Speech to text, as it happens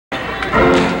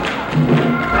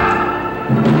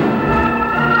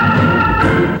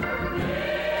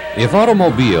If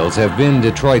automobiles have been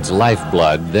Detroit's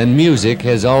lifeblood, then music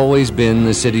has always been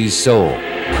the city's soul.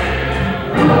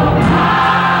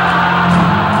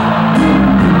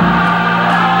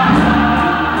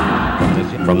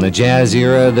 From the jazz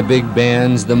era, the big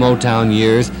bands, the Motown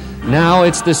years, now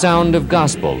it's the sound of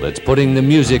gospel that's putting the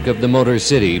music of the Motor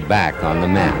City back on the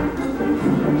map.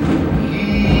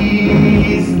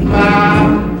 He's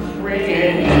my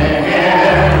friend.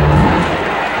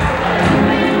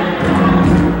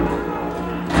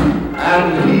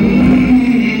 And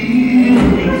he's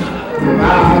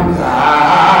my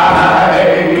guide.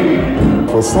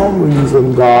 For some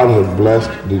reason, God has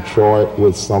blessed Detroit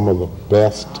with some of the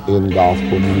best in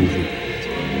gospel music.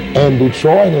 And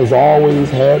Detroit has always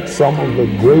had some of the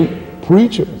great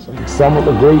preachers and some of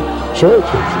the great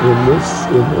churches in this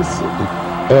city.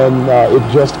 And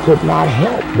it just could not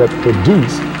help but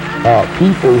produce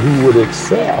people who would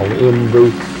excel in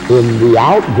the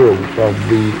outgrowth of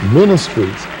the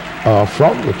ministries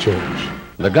from the church.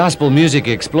 The gospel music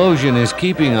explosion is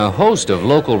keeping a host of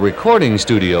local recording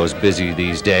studios busy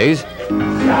these days.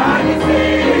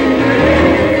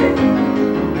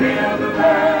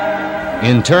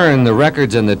 In turn, the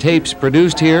records and the tapes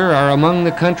produced here are among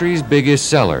the country's biggest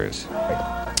sellers.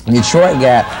 Detroit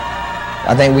got,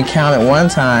 I think we counted one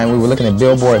time, we were looking at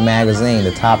Billboard magazine, the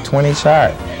top 20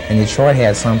 chart, and Detroit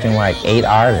had something like 8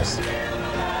 artists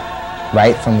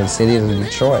right from the city of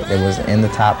Detroit that was in the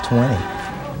top 20.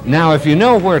 Now, if you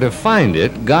know where to find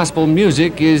it, gospel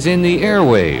music is in the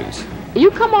airwaves. You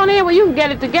come on in where you can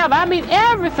get it together. I mean,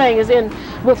 everything is in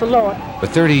with the Lord. For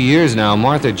 30 years now,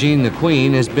 Martha Jean the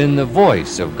Queen has been the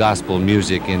voice of gospel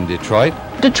music in Detroit.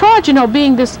 Detroit, you know,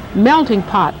 being this melting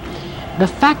pot, the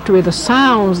factory, the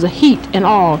sounds, the heat and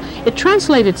all, it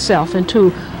translates itself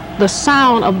into the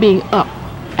sound of being up.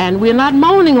 And we're not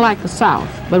moaning like the South,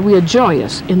 but we are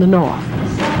joyous in the North.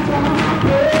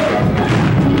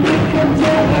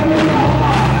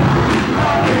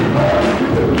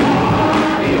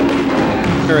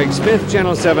 Erik Smith,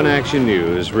 Channel 7 Action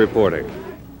News, reporting.